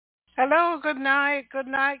Hello, good night, good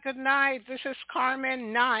night, good night. This is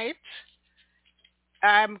Carmen Knight.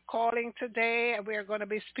 I'm calling today. We're going to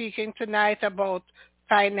be speaking tonight about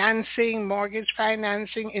financing, mortgage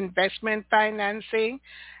financing, investment financing.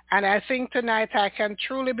 And I think tonight I can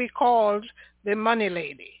truly be called the money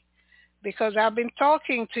lady because I've been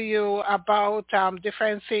talking to you about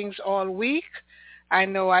different things all week. I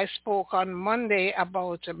know I spoke on Monday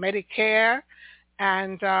about Medicare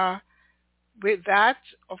and with that,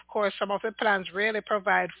 of course, some of the plans really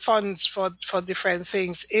provide funds for different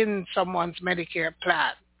things in someone's Medicare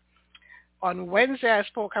plan. On Wednesday, I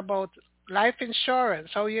spoke about life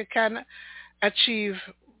insurance, how you can achieve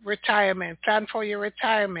retirement, plan for your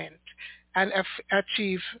retirement, and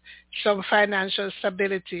achieve some financial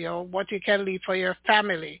stability or what you can leave for your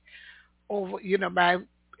family over, by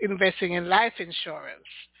investing in life insurance.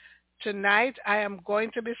 Tonight, I am going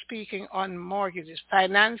to be speaking on mortgages,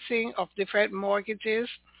 financing of different mortgages,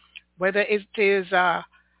 whether it is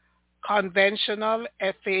conventional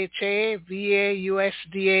FHA, VA,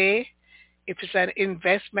 USDA. If it's an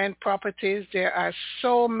investment properties, there are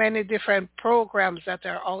so many different programs that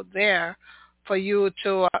are out there for you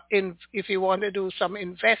to, if you want to do some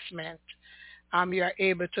investment, you are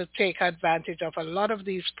able to take advantage of a lot of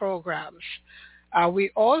these programs. We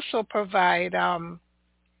also provide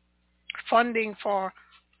funding for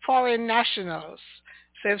foreign nationals.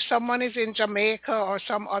 So if someone is in Jamaica or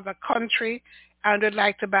some other country and would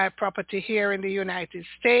like to buy property here in the United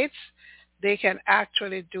States, they can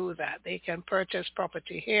actually do that. They can purchase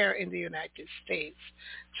property here in the United States.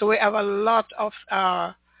 So we have a lot of,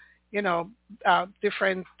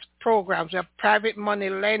 different programs. We have private money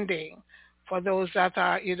lending for those that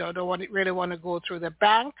are, don't really want to go through the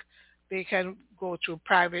bank. They can go through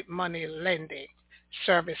private money lending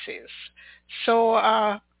services. So,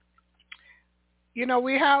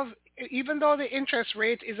 we have, even though the interest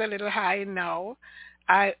rate is a little high now,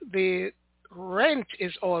 the rent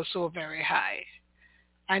is also very high.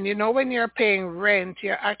 And when you're paying rent,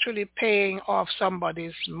 you're actually paying off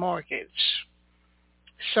somebody's mortgage.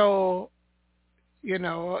 So,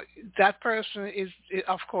 that person is,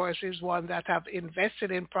 of course, is one that have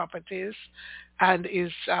invested in properties and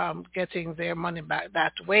is getting their money back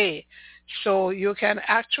that way. So you can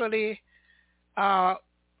actually uh,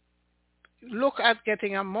 look at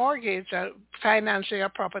getting a mortgage, financing a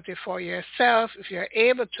property for yourself if you're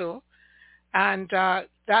able to, and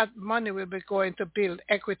that money will be going to build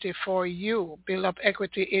equity for you, build up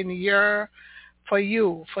equity for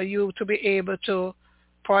you to be able to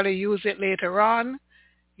probably use it later on,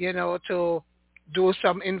 to do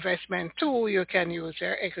some investment too. You can use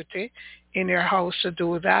your equity in your house to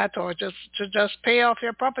do that, or just pay off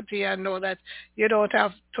your property and know that you don't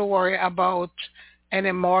have to worry about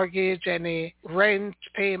any mortgage, any rent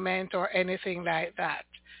payment, or anything like that.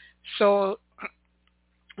 So,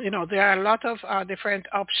 there are a lot of different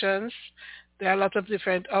options. There are a lot of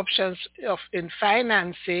different options in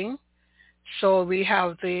financing. So we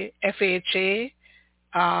have the FHA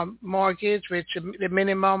mortgage, which the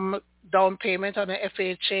minimum down payment on the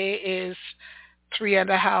FHA is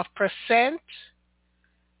 3.5%.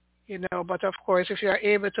 But of course, if you're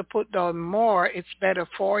able to put down more, it's better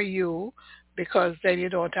for you because then you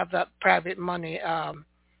don't have that private money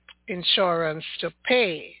insurance to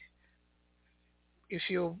pay. If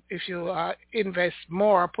you invest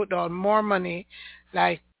more, put down more money,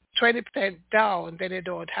 like 20% down, then you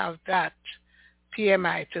don't have that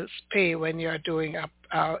PMI to pay when you're doing a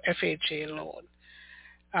FHA loan.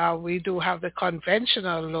 We do have the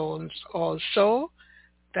conventional loans also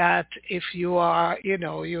that if you are,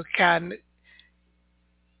 you can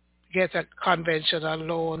get a conventional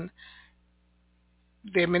loan.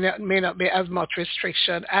 There may not be as much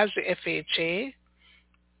restriction as the FHA.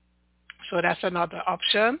 So that's another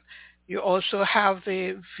option. You also have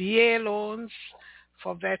the VA loans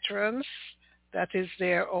for veterans. That is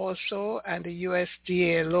there also, and the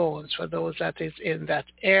USDA loans for those that is in that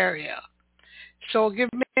area. So give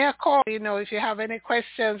me a call, if you have any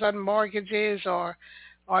questions on mortgages or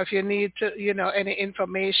if you need to, any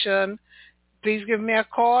information, please give me a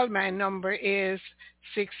call. My number is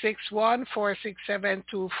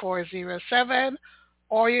 661-467-2407,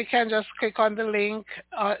 or you can just click on the link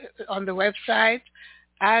on the website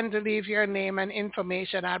and leave your name and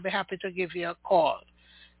information. I'll be happy to give you a call.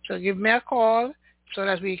 So give me a call so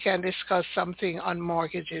that we can discuss something on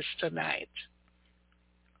mortgages tonight.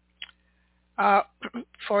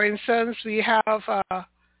 For instance, we have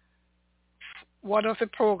one of the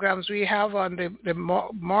programs we have on the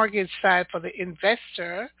mortgage side for the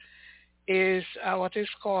investor is what is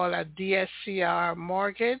called a DSCR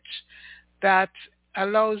mortgage that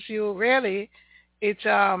allows you really, it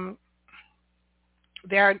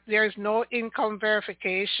There's no income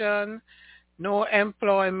verification, no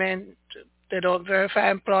employment. They don't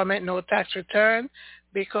verify employment, no tax return,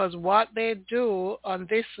 because what they do on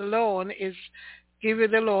this loan is give you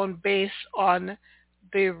the loan based on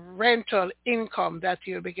the rental income that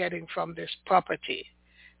you'll be getting from this property.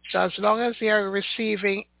 So as long as you're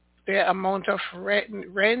receiving the amount of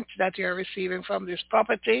rent that you're receiving from this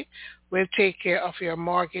property, will take care of your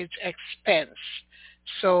mortgage expense.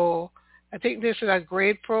 So I think this is a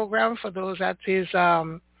great program for those that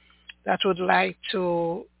would like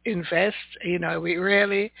to invest. We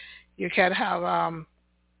really, you can have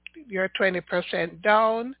your 20%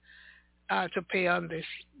 down to pay on this,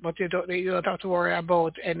 but you don't have to worry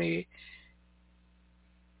about any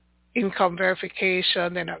income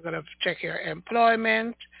verification. They're not going to check your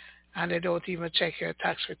employment, and they don't even check your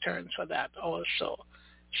tax returns for that also.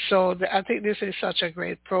 So I think this is such a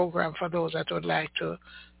great program for those that would like to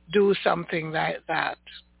do something like that.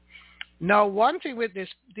 Now, one thing with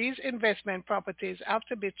these investment properties have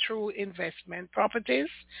to be true investment properties.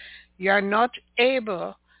 You are not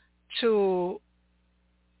able to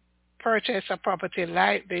purchase a property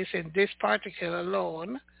like this in this particular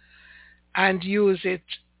loan and use it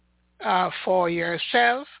for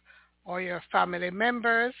yourself or your family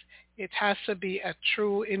members. It has to be a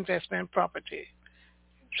true investment property.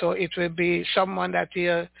 So it will be someone that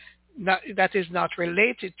is not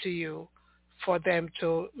related to you for them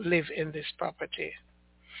to live in this property.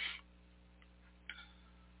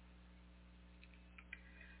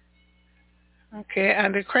 Okay,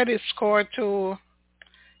 and the credit score too,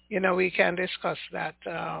 we can discuss that.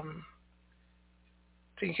 I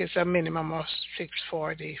think it's a minimum of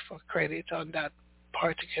 640 for credit on that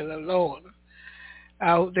particular loan.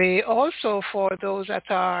 They also, for those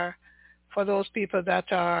people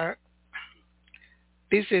that are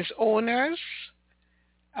business owners,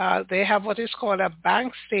 they have what is called a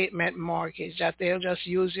bank statement mortgage, that they'll just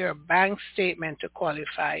use your bank statement to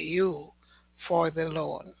qualify you for the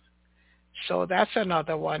loan. So that's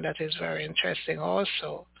another one that is very interesting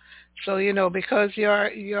also. So, because you're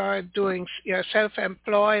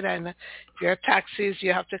self-employed and your taxes,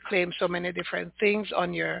 you have to claim so many different things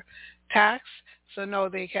on your tax. So now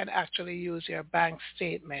they can actually use your bank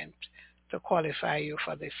statement to qualify you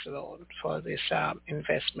for this loan, for this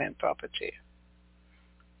investment property.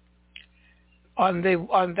 On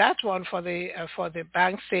that one, for the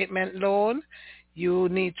bank statement loan, you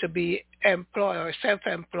need to be employed or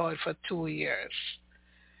self-employed for 2 years.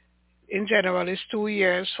 In general, it's 2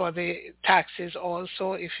 years for the taxes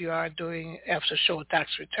also. If you have to show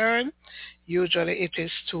tax return, usually it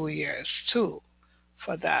is 2 years too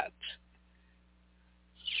for that.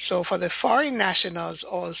 So for the foreign nationals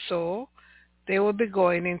also, they will be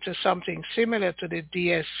going into something similar to the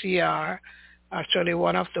DSCR, actually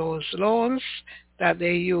one of those loans that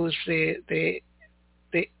they use the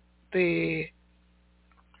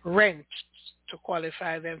rent to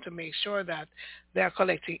qualify them, to make sure that they're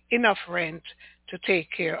collecting enough rent to take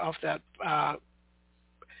care of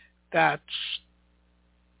that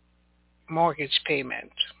mortgage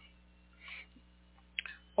payment.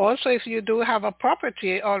 Also, if you do have a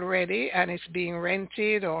property already and it's being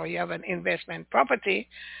rented, or you have an investment property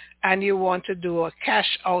and you want to do a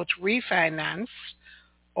cash out refinance,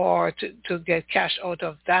 or to get cash out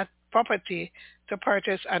of that property to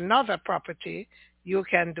purchase another property, you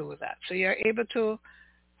can do that. So you're able to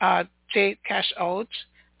take cash out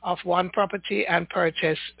of one property and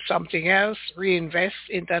purchase something else, reinvest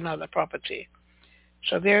into another property.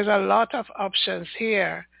 So there's a lot of options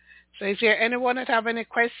here. So is there anyone that have any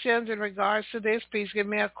questions in regards to this? Please give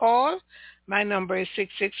me a call. My number is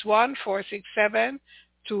 661-467-2407,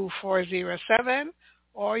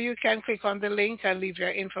 or you can click on the link and leave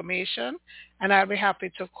your information, and I'll be happy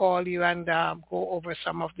to call you and go over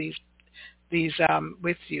some of these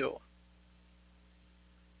with you.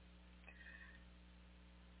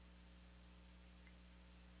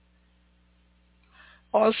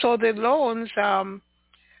 Also, the loans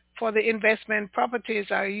for the investment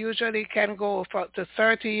properties are usually can go to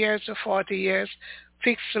 30 years to 40 years,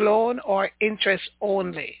 fixed loan or interest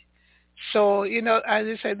only. So, as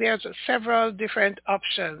I said, there's several different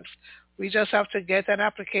options. We just have to get an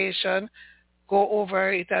application, go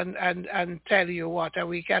over it and tell you what. And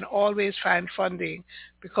we can always find funding,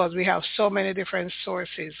 because we have so many different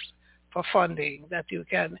sources for funding that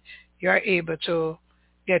you're able to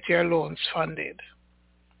get your loans funded.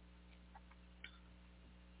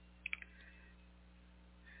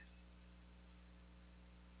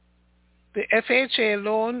 The FHA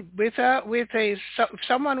loan with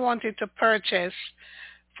someone wanted to purchase.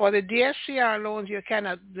 For the DSCR loans, you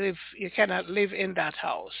cannot live in that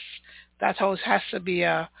house. that house has to be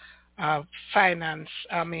a finance,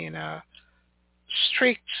 a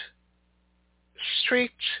strict,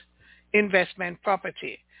 strict investment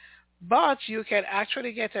property. But you can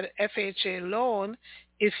actually get an FHA loan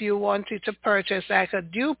if you wanted to purchase like a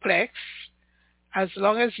duplex, as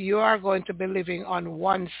long as you are going to be living on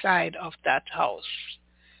one side of that house.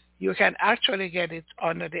 You can actually get it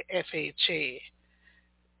under the FHA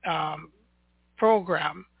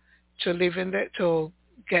program to live to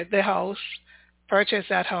get the house, purchase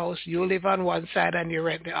that house. You live on one side and you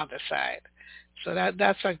rent the other side. So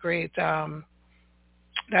that's a great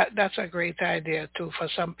that's a great idea too for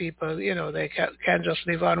some people. They can just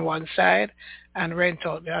live on one side and rent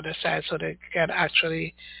out the other side, so they can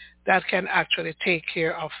actually take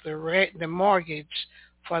care of the mortgage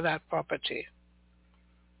for that property.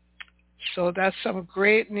 So that's some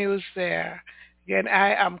great news there. Again,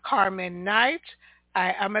 I am Carmen Knight.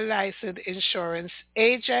 I am a licensed insurance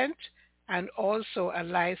agent and also a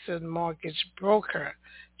licensed mortgage broker.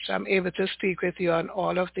 So I'm able to speak with you on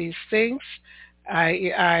all of these things.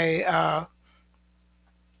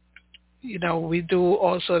 We do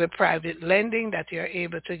also the private lending, that you're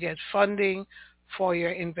able to get funding for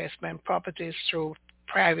your investment properties through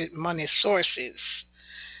private money sources.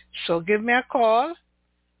 So give me a call.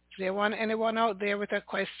 If there want anyone out there with a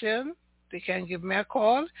question, they can give me a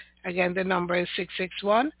call. Again, the number is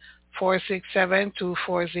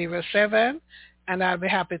 661-467-2407, and I'll be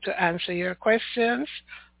happy to answer your questions.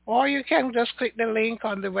 Or you can just click the link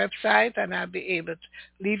on the website, and I'll be able to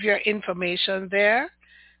leave your information there,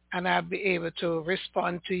 and I'll be able to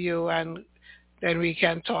respond to you, and then we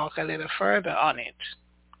can talk a little further on it.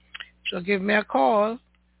 So give me a call.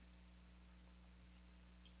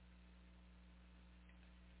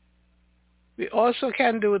 We also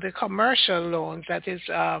can do the commercial loans, that is,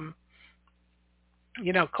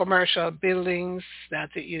 commercial buildings, that,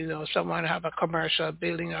 someone have a commercial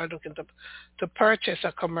building or looking to purchase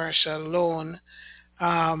a commercial loan.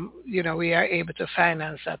 We are able to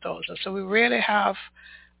finance that also. So we really have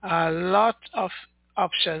a lot of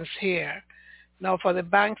options here. Now, for the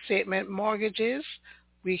bank statement mortgages,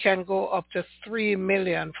 we can go up to $3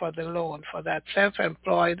 million for the loan for that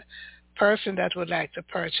self-employed person that would like to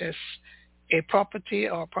purchase a property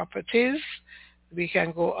or properties. We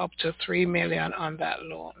can go up to $3 million on that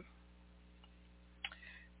loan.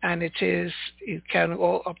 And it can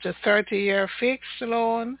go up to 30-year fixed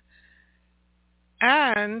loan.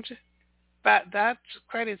 And but that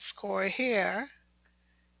credit score here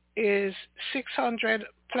is 600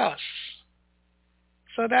 plus.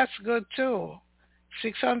 So that's good too.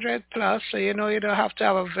 600 plus, so you don't have to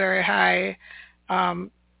have a very high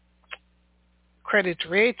credit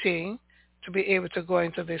rating to be able to go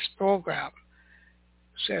into this program.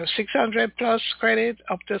 So 600 plus credit,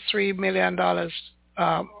 up to $3 million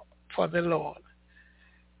for the loan,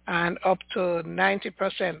 and up to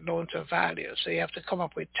 90% loan to value. So you have to come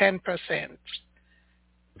up with 10%,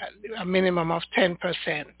 a minimum of 10%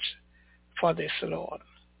 for this loan.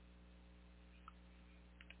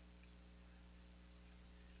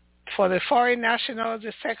 For the foreign nationals,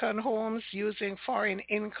 the second homes using foreign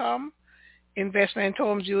income, investment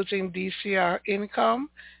homes using DCR income,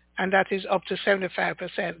 and that is up to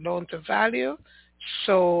 75% loan to value.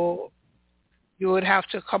 So you would have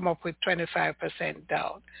to come up with 25%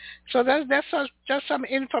 down. So that's just some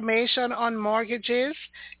information on mortgages.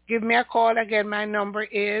 Give me a call. Again, my number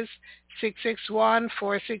is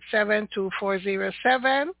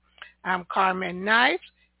 661-467-2407. I'm Carmen Knight.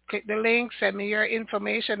 Click the link, send me your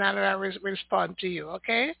information, and I'll respond to you,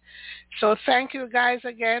 okay? So thank you guys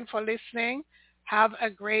again for listening. Have a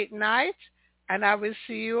great night, and I will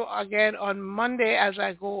see you again on Monday as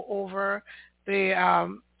I go over the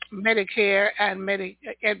Medicare and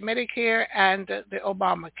Medicare and the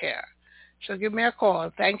Obamacare. So give me a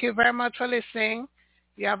call. Thank you very much for listening.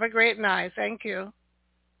 You have a great night. Thank you.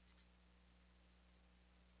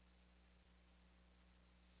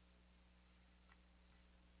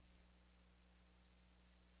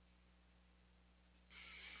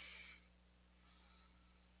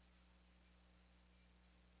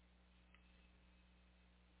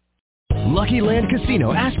 Lucky Land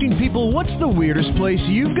Casino, asking people, what's the weirdest place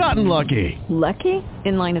you've gotten lucky? Lucky?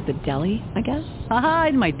 In line at the deli, I guess? Aha,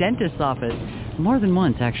 in my dentist's office. More than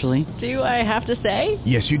once, actually. Do I have to say?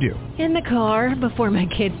 Yes, you do. In the car before my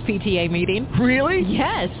kids' PTA meeting. Really?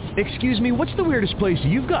 Yes. Excuse me, what's the weirdest place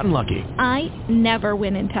you've gotten lucky? I never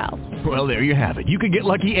win and tell. Well, there you have it. You can get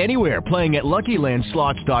lucky anywhere, playing at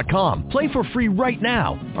LuckyLandSlots.com. Play for free right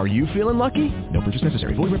now. Are you feeling lucky? No purchase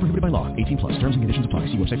necessary. Void where prohibited by law. 18 plus. Terms and conditions apply.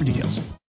 See website for details.